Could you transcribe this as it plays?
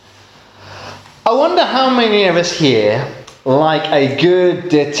I wonder how many of us here like a good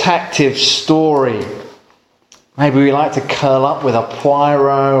detective story. Maybe we like to curl up with a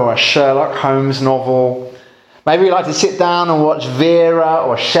Poirot or a Sherlock Holmes novel. Maybe we like to sit down and watch Vera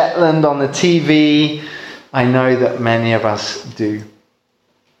or Shetland on the TV. I know that many of us do.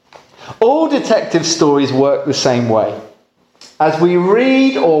 All detective stories work the same way. As we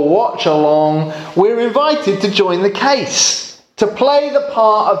read or watch along, we're invited to join the case, to play the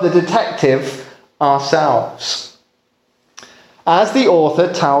part of the detective ourselves. As the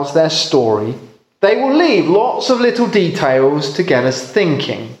author tells their story, they will leave lots of little details to get us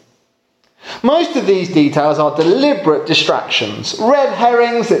thinking. Most of these details are deliberate distractions, red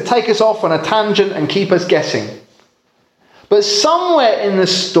herrings that take us off on a tangent and keep us guessing. But somewhere in the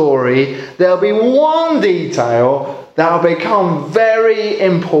story, there'll be one detail that will become very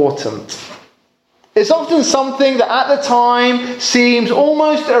important. It's often something that at the time seems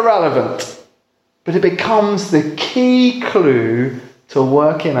almost irrelevant, but it becomes the key clue to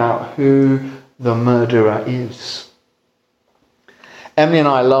working out who the murderer is. Emily and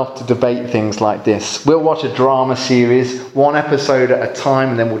I love to debate things like this. We'll watch a drama series, one episode at a time,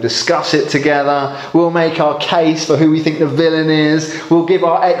 and then we'll discuss it together. We'll make our case for who we think the villain is. We'll give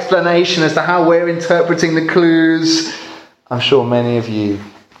our explanation as to how we're interpreting the clues. I'm sure many of you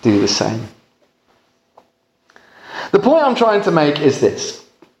do the same. The point I'm trying to make is this.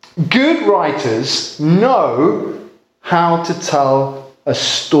 Good writers know how to tell a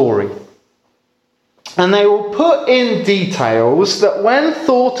story. And they will put in details that, when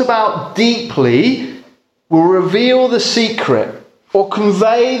thought about deeply, will reveal the secret or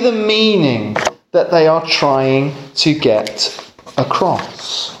convey the meaning that they are trying to get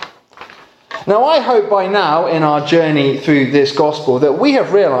across. Now, I hope by now in our journey through this gospel that we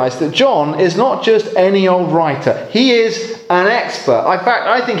have realised that John is not just any old writer. He is an expert. In fact,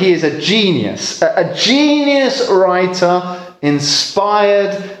 I think he is a genius. A genius writer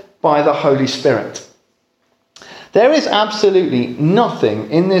inspired by the Holy Spirit. There is absolutely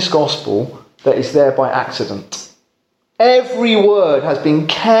nothing in this gospel that is there by accident. Every word has been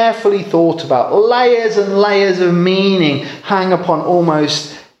carefully thought about. Layers and layers of meaning hang upon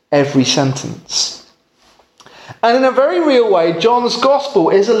almost every sentence. And in a very real way, John's gospel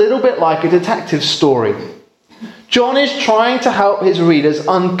is a little bit like a detective story. John is trying to help his readers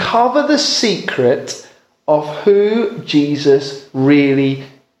uncover the secret of who Jesus really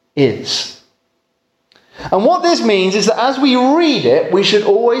is. And what this means is that as we read it, we should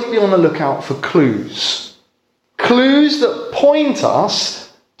always be on the lookout for clues. Clues that point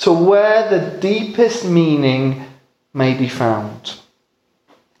us to where the deepest meaning may be found.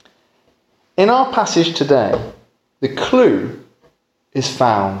 In our passage today, the clue is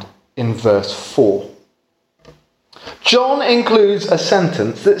found in verse 4. John includes a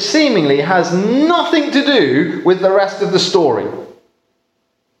sentence that seemingly has nothing to do with the rest of the story.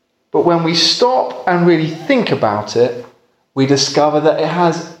 But when we stop and really think about it, we discover that it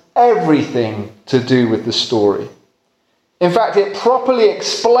has everything to do with the story. In fact, it properly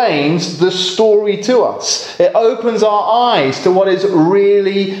explains the story to us. It opens our eyes to what is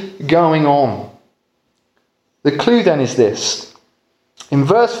really going on. The clue then is this. In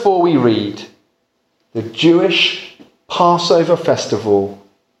verse 4 we read, the Jewish Passover festival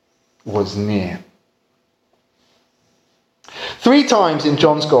was near. 3 times in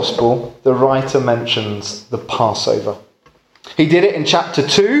John's Gospel, the writer mentions the Passover. He did it in chapter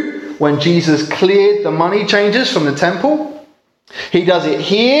 2, when Jesus cleared the money changers from the temple. He does it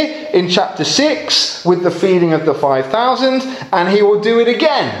here in chapter 6 with the feeding of the 5,000, and he will do it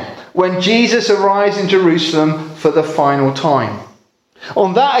again when Jesus arrives in Jerusalem for the final time.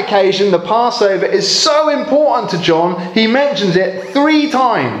 On that occasion, the Passover is so important to John, he mentions it 3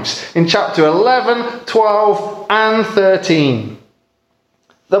 times in chapter 11, 12, and 13.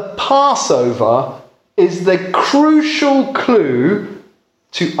 The Passover is the crucial clue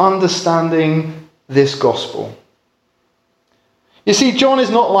to understanding this gospel. You see, John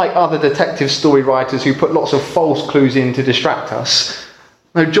is not like other detective story writers who put lots of false clues in to distract us.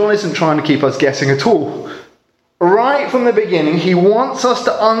 No, John isn't trying to keep us guessing at all. Right from the beginning, he wants us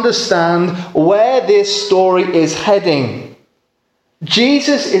to understand where this story is heading.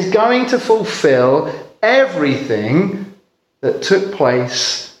 Jesus is going to fulfill everything that took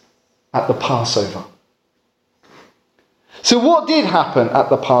place at the Passover. So what did happen at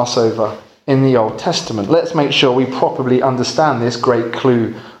the Passover in the Old Testament? Let's make sure we properly understand this great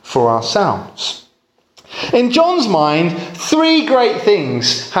clue for ourselves. In John's mind, 3 great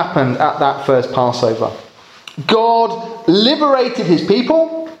things happened at that first Passover. God liberated his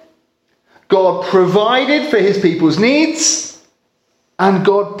people, God provided for his people's needs, And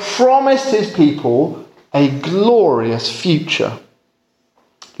God promised his people a glorious future.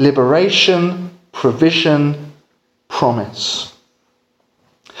 Liberation, provision, promise.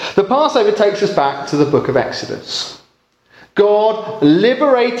 The Passover takes us back to the book of Exodus. God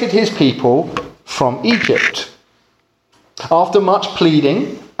liberated his people from Egypt. After much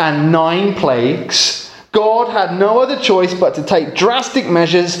pleading and 9 plagues, God had no other choice but to take drastic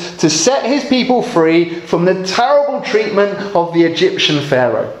measures to set his people free from the terrible treatment of the Egyptian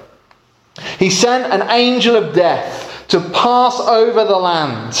Pharaoh. He sent an angel of death to pass over the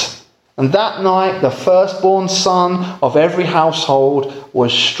land. And that night, the firstborn son of every household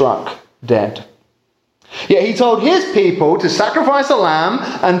was struck dead. Yet he told his people to sacrifice a lamb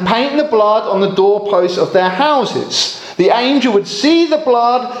and paint the blood on the doorposts of their houses. The angel would see the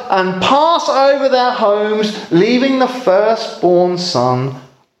blood and pass over their homes, leaving the firstborn son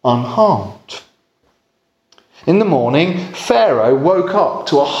unharmed. In the morning, Pharaoh woke up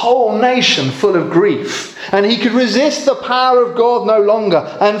to a whole nation full of grief, and he could resist the power of God no longer.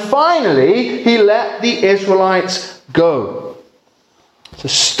 And finally, he let the Israelites go. It's a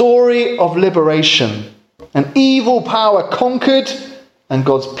story of liberation. An evil power conquered, and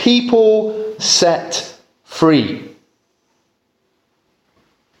God's people set free.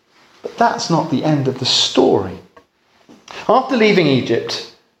 But that's not the end of the story. After leaving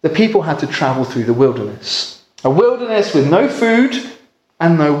Egypt, the people had to travel through the wilderness. A wilderness with no food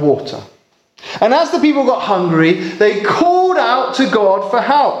and no water. And as the people got hungry, they called out to God for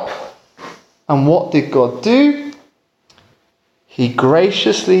help. And what did God do? He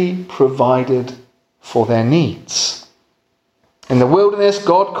graciously provided for their needs. In the wilderness,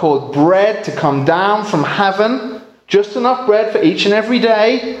 God caused bread to come down from heaven, just enough bread for each and every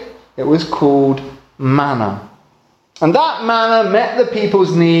day. It was called manna. And that manna met the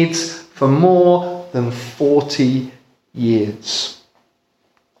people's needs for more than 40 years.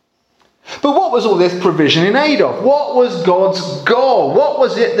 But what was all this provision in aid of? What was God's goal? What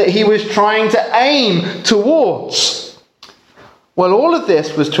was it that he was trying to aim towards? Well, all of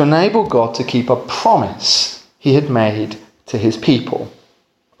this was to enable God to keep a promise he had made to his people.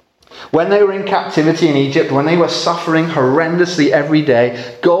 When they were in captivity in Egypt, when they were suffering horrendously every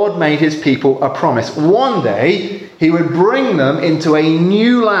day, God made his people a promise. One day, he would bring them into a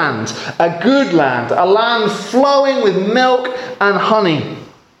new land, a good land, a land flowing with milk and honey.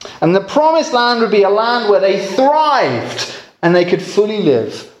 And the promised land would be a land where they thrived and they could fully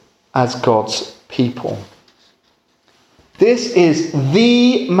live as God's people. This is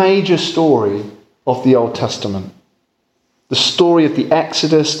the major story of the Old Testament. The story of the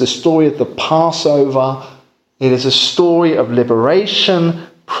Exodus, the story of the Passover. It is a story of liberation,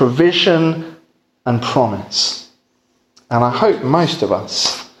 provision, and promise. And I hope most of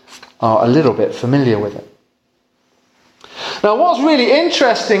us are a little bit familiar with it. Now, what's really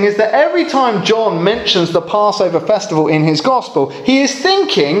interesting is that every time John mentions the Passover festival in his gospel, he is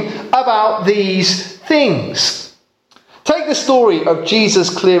thinking about these things. Take the story of Jesus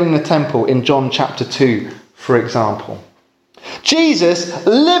clearing the temple in John chapter 2, for example. Jesus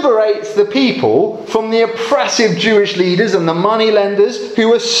liberates the people from the oppressive Jewish leaders and the money lenders who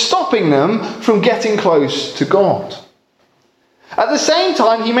were stopping them from getting close to God. At the same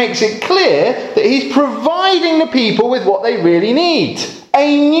time, he makes it clear that he's providing the people with what they really need.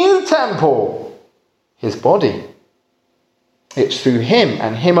 A new temple. His body. It's through him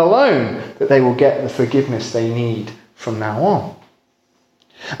and him alone that they will get the forgiveness they need from now on.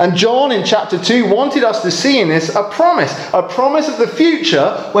 And John in chapter 2 wanted us to see in this a promise of the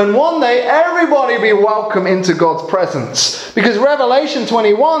future when one day everybody will be welcome into God's presence. Because Revelation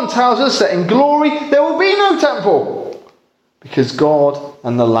 21 tells us that in glory there will be no temple. Because God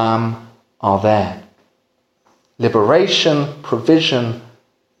and the Lamb are there. Liberation, provision,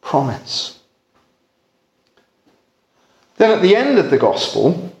 promise. Then at the end of the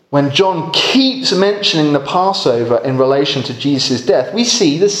gospel, when John keeps mentioning the Passover in relation to Jesus' death, we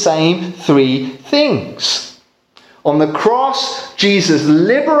see the same 3 things. On the cross, Jesus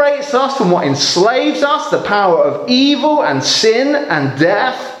liberates us from what enslaves us, the power of evil and sin and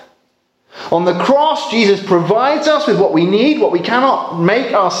death. On the cross, Jesus provides us with what we need, what we cannot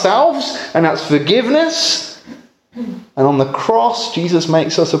make ourselves, and that's forgiveness. And on the cross, Jesus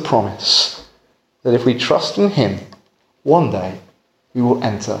makes us a promise that if we trust in him, one day we will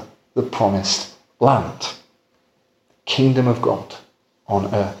enter the promised land. Kingdom of God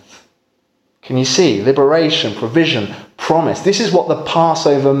on earth. Can you see? Liberation, provision, promise. This is what the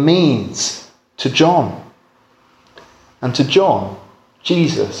Passover means to John. And to John,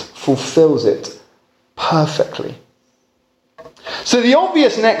 Jesus fulfills it perfectly. So the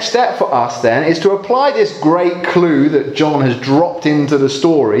obvious next step for us then is to apply this great clue that John has dropped into the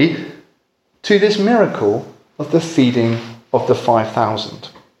story to this miracle of the feeding of the 5,000.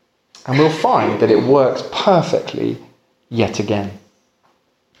 And we'll find that it works perfectly yet again.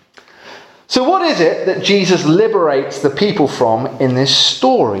 So what is it that Jesus liberates the people from in this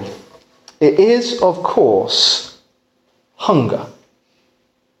story? It is, of course, hunger.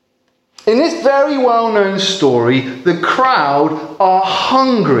 In this very well-known story, the crowd are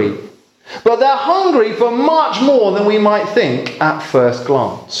hungry. But they're hungry for much more than we might think at first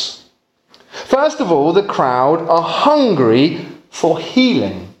glance. First of all, the crowd are hungry for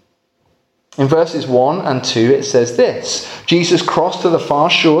healing. In verses 1 and 2 it says this: Jesus crossed to the far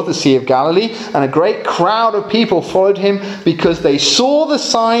shore of the Sea of Galilee, and a great crowd of people followed him because they saw the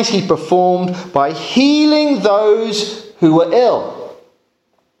signs he performed by healing those who were ill.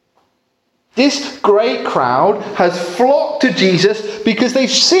 This great crowd has flocked to Jesus because they've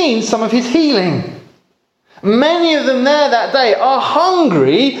seen some of his healing. Many of them there that day are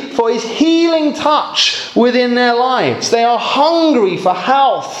hungry for his healing touch within their lives. They are hungry for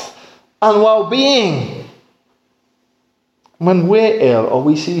health and well-being. When we're ill or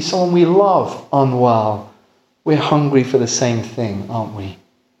we see someone we love unwell, we're hungry for the same thing, aren't we?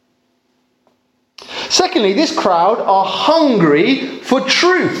 Secondly, this crowd are hungry for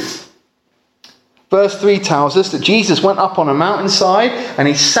truth. Verse 3 tells us that Jesus went up on a mountainside and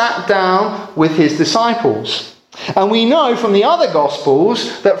he sat down with his disciples. And we know from the other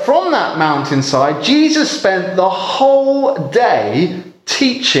Gospels that from that mountainside, Jesus spent the whole day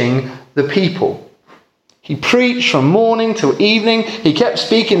teaching the people. He preached from morning till evening. He kept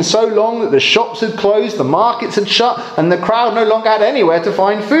speaking so long that the shops had closed, the markets had shut, and the crowd no longer had anywhere to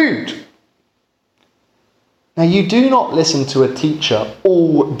find food. Now, you do not listen to a teacher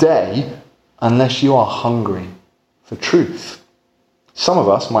all day unless you are hungry for truth. Some of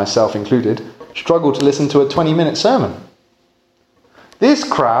us, myself included, struggle to listen to a 20-minute sermon. This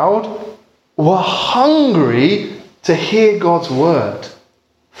crowd were hungry to hear God's word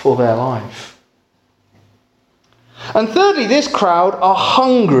for their life. And thirdly, this crowd are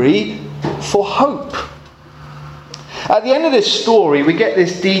hungry for hope. At the end of this story, we get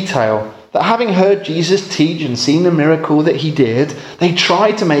this detail that having heard Jesus teach and seen the miracle that he did, they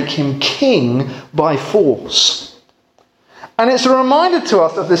tried to make him king by force. And it's a reminder to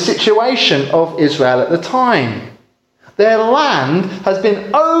us of the situation of Israel at the time. Their land has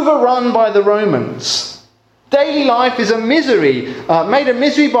been overrun by the Romans. Daily life is a misery, made a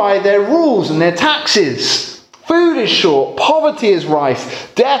misery by their rules and their taxes. Food is short, poverty is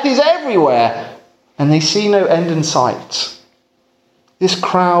rife, death is everywhere, and they see no end in sight. This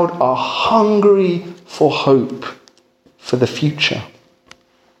crowd are hungry for hope for the future.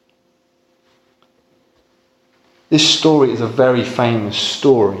 This story is a very famous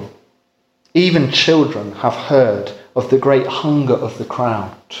story. Even children have heard of the great hunger of the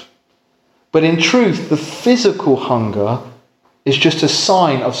crowd. But in truth, the physical hunger is just a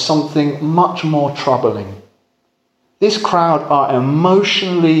sign of something much more troubling. This crowd are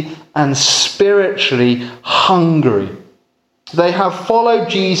emotionally and spiritually hungry. They have followed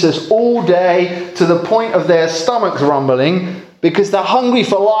Jesus all day to the point of their stomachs rumbling because they're hungry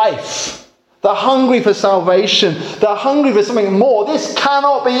for life. They're hungry for salvation. They're hungry for something more. This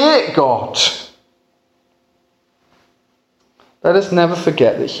cannot be it, God. Let us never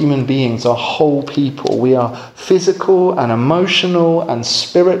forget that human beings are whole people. We are physical and emotional and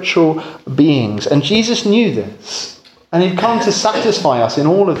spiritual beings. And Jesus knew this. And he'd come to satisfy us in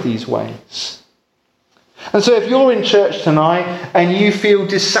all of these ways. And so if you're in church tonight and you feel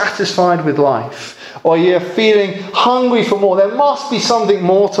dissatisfied with life, or you're feeling hungry for more, there must be something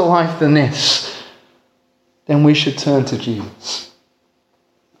more to life than this, then we should turn to Jesus.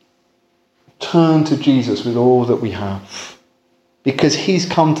 Turn to Jesus with all that we have. Because he's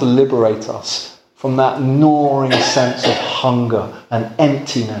come to liberate us from that gnawing sense of hunger and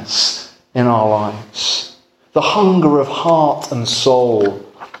emptiness in our lives. The hunger of heart and soul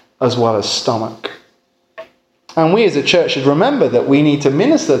as well as stomach. And we as a church should remember that we need to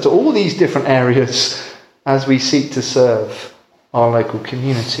minister to all these different areas as we seek to serve our local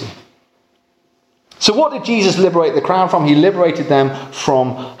community. So what did Jesus liberate the crowd from? He liberated them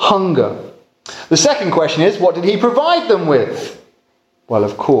from hunger. The second question is, what did he provide them with? Well,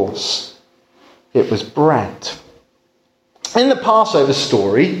 of course, it was bread. In the Passover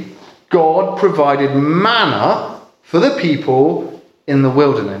story, God provided manna for the people in the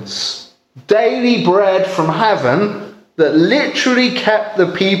wilderness. Daily bread from heaven that literally kept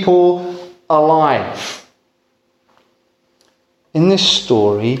the people alive. In this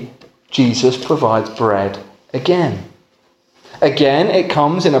story, Jesus provides bread again. Again, it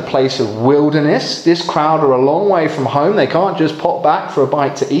comes in a place of wilderness. This crowd are a long way from home. They can't just pop back for a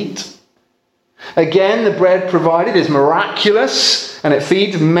bite to eat. Again, the bread provided is miraculous and it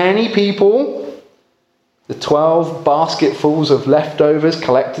feeds many people. The 12 basketfuls of leftovers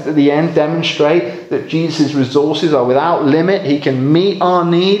collected at the end demonstrate that Jesus' resources are without limit. He can meet our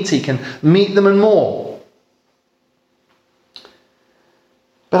needs. He can meet them and more.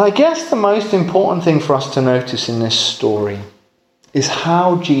 But I guess the most important thing for us to notice in this story is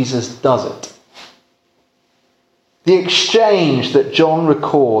how Jesus does it. The exchange that John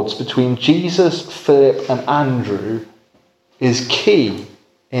records between Jesus, Philip, and Andrew is key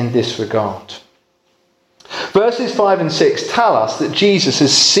in this regard. Verses 5 and 6 tell us that Jesus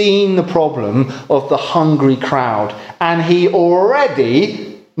has seen the problem of the hungry crowd, and he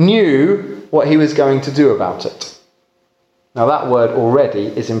already knew what he was going to do about it. Now that word already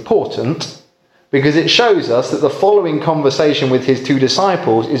is important because it shows us that the following conversation with his two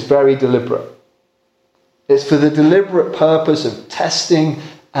disciples is very deliberate. It's for the deliberate purpose of testing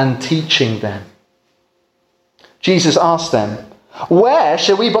and teaching them. Jesus asked them, "Where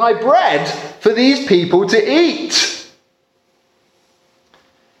shall we buy bread for these people to eat?"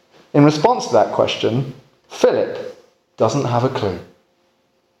 In response to that question, Philip doesn't have a clue.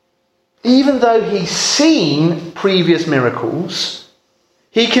 Even though he's seen previous miracles,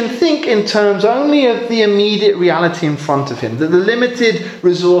 he can think in terms only of the immediate reality in front of him, the limited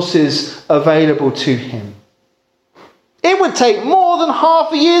resources available to him. It would take more than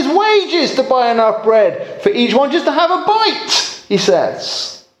half a year's wages to buy enough bread for each one just to have a bite, he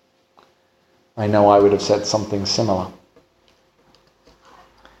says. I know I would have said something similar.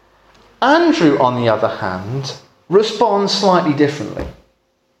 Andrew, on the other hand, responds slightly differently.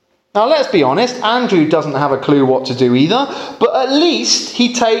 Now, let's be honest, Andrew doesn't have a clue what to do either, but at least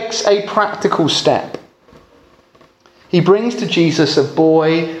he takes a practical step. He brings to Jesus a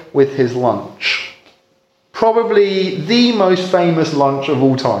boy with his lunch. Probably the most famous lunch of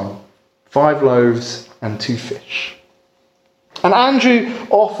all time. 5 loaves and 2 fish. And Andrew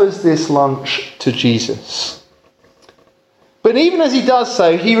offers this lunch to Jesus. But even as he does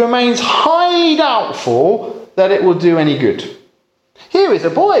so, he remains highly doubtful that it will do any good. Here is a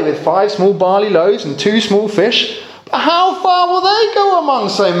boy with 5 small barley loaves and 2 small fish. But how far will they go among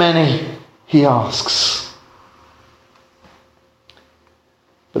so many? He asks.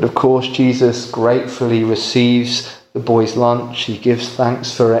 But of course, Jesus gratefully receives the boy's lunch. He gives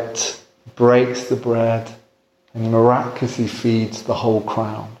thanks for it, breaks the bread, and miraculously feeds the whole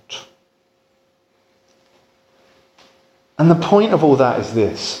crowd. And the point of all that is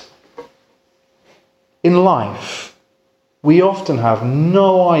this. In life, we often have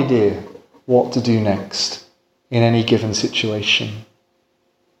no idea what to do next in any given situation.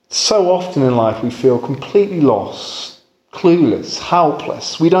 So often in life we feel completely lost, clueless,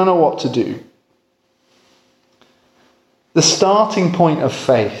 helpless. We don't know what to do. The starting point of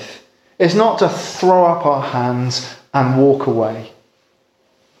faith is not to throw up our hands and walk away.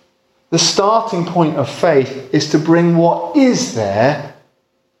 The starting point of faith is to bring what is there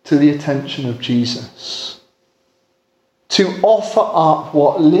to the attention of Jesus. To offer up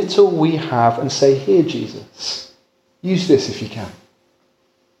what little we have and say, "Here, Jesus, use this if you can."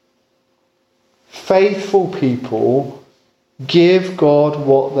 Faithful people give God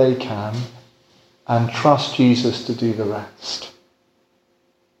what they can and trust Jesus to do the rest.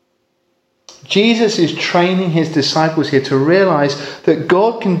 Jesus is training his disciples here to realize that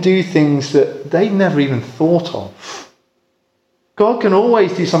God can do things that they never even thought of. God can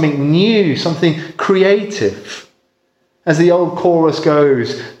always do something new, something creative. As the old chorus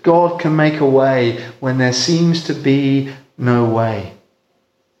goes, God can make a way when there seems to be no way.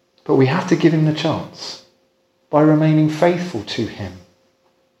 But we have to give him the chance by remaining faithful to him.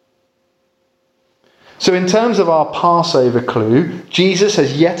 So in terms of our Passover clue, Jesus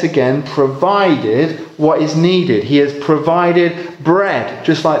has yet again provided what is needed. He has provided bread,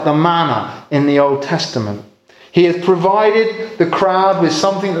 just like the manna in the Old Testament. He has provided the crowd with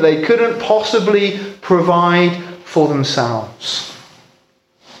something that they couldn't possibly provide for themselves.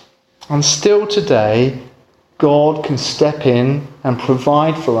 And still today, God can step in and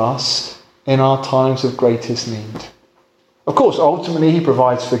provide for us in our times of greatest need. Of course, ultimately he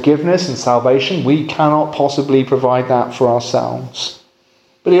provides forgiveness and salvation. We cannot possibly provide that for ourselves.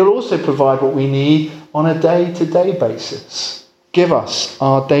 But he'll also provide what we need on a day-to-day basis. Give us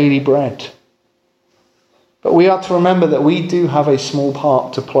our daily bread. But we are to remember that we do have a small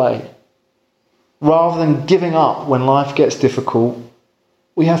part to play. Rather than giving up when life gets difficult,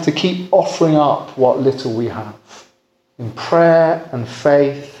 we have to keep offering up what little we have in prayer and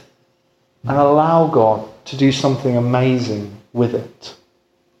faith and allow God to do something amazing with it.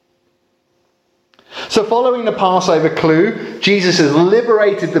 So following the Passover clue, Jesus has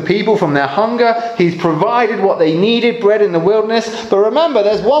liberated the people from their hunger. He's provided what they needed, bread in the wilderness. But remember,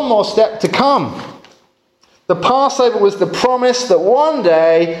 there's one more step to come. The Passover was the promise that one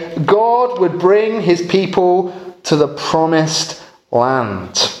day God would bring his people to the promised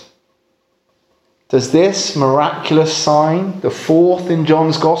land. Does this miraculous sign, the fourth in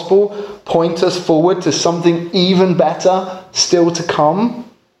John's Gospel, point us forward to something even better still to come?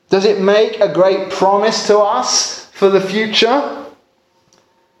 Does it make a great promise to us for the future?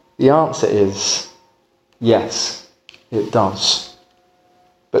 The answer is yes, it does.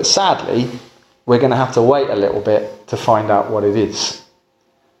 But sadly, we're going to have to wait a little bit to find out what it is.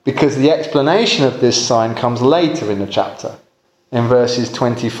 Because the explanation of this sign comes later in the chapter, in verses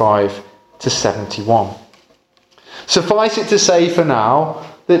 25 to 71. Suffice it to say for now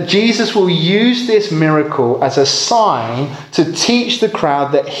that Jesus will use this miracle as a sign to teach the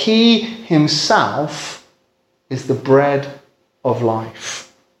crowd that he himself is the bread of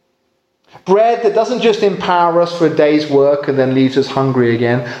life. Bread that doesn't just empower us for a day's work and then leaves us hungry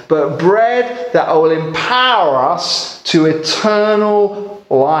again, but bread that will empower us to eternal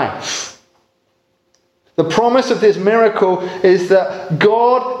life. The promise of this miracle is that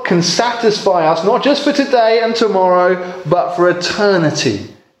God can satisfy us not just for today and tomorrow, but for eternity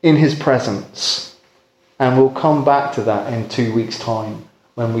in his presence. And we'll come back to that in 2 weeks' time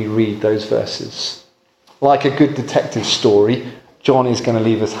when we read those verses. Like a good detective story, John is going to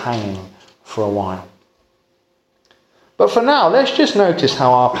leave us hanging for a while. But for now, let's just notice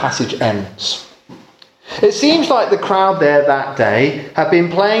how our passage ends. It seems like the crowd there that day have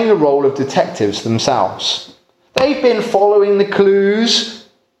been playing the role of detectives themselves. They've been following the clues,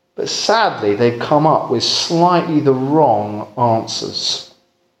 but sadly they've come up with slightly the wrong answers.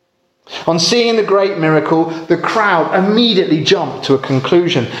 On seeing the great miracle, the crowd immediately jumped to a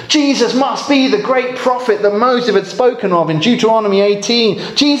conclusion. Jesus must be the great prophet that Moses had spoken of in Deuteronomy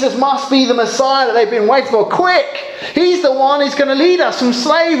 18. Jesus must be the Messiah that they've been waiting for. Quick! He's the one who's going to lead us from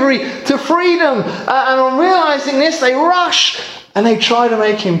slavery to freedom. And on realizing this, they rush and they try to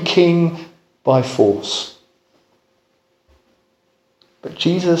make him king by force. But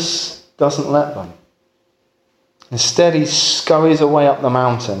Jesus doesn't let them. Instead, he scurries away up the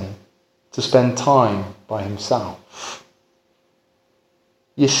mountain to spend time by himself.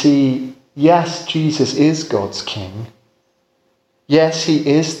 You see, yes, Jesus is God's king. Yes, he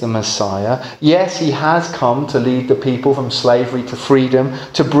is the Messiah. Yes, he has come to lead the people from slavery to freedom,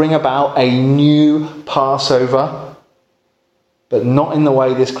 to bring about a new Passover, but not in the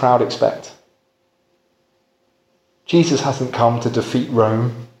way this crowd expect. Jesus hasn't come to defeat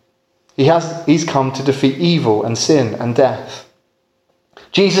Rome. He's come to defeat evil and sin and death.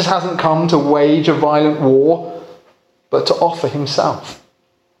 Jesus hasn't come to wage a violent war, but to offer himself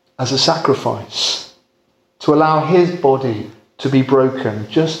as a sacrifice, to allow his body to be broken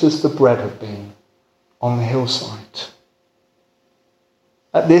just as the bread had been on the hillside.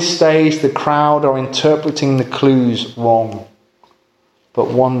 At this stage, the crowd are interpreting the clues wrong,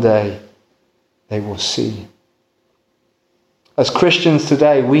 but one day they will see. As Christians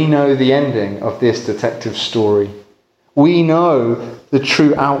today, we know the ending of this detective story. We know the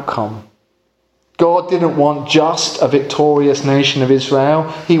true outcome. God didn't want just a victorious nation of Israel.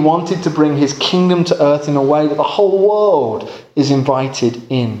 He wanted to bring his kingdom to earth in a way that the whole world is invited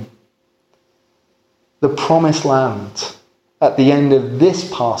in. The promised land at the end of this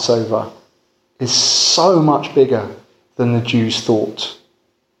Passover is so much bigger than the Jews thought.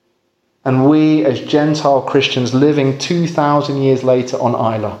 And we, as Gentile Christians living 2,000 years later on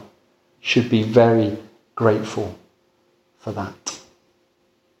Isla, should be very grateful for that.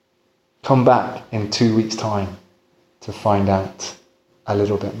 Come back in 2 weeks' time to find out a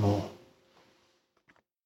little bit more.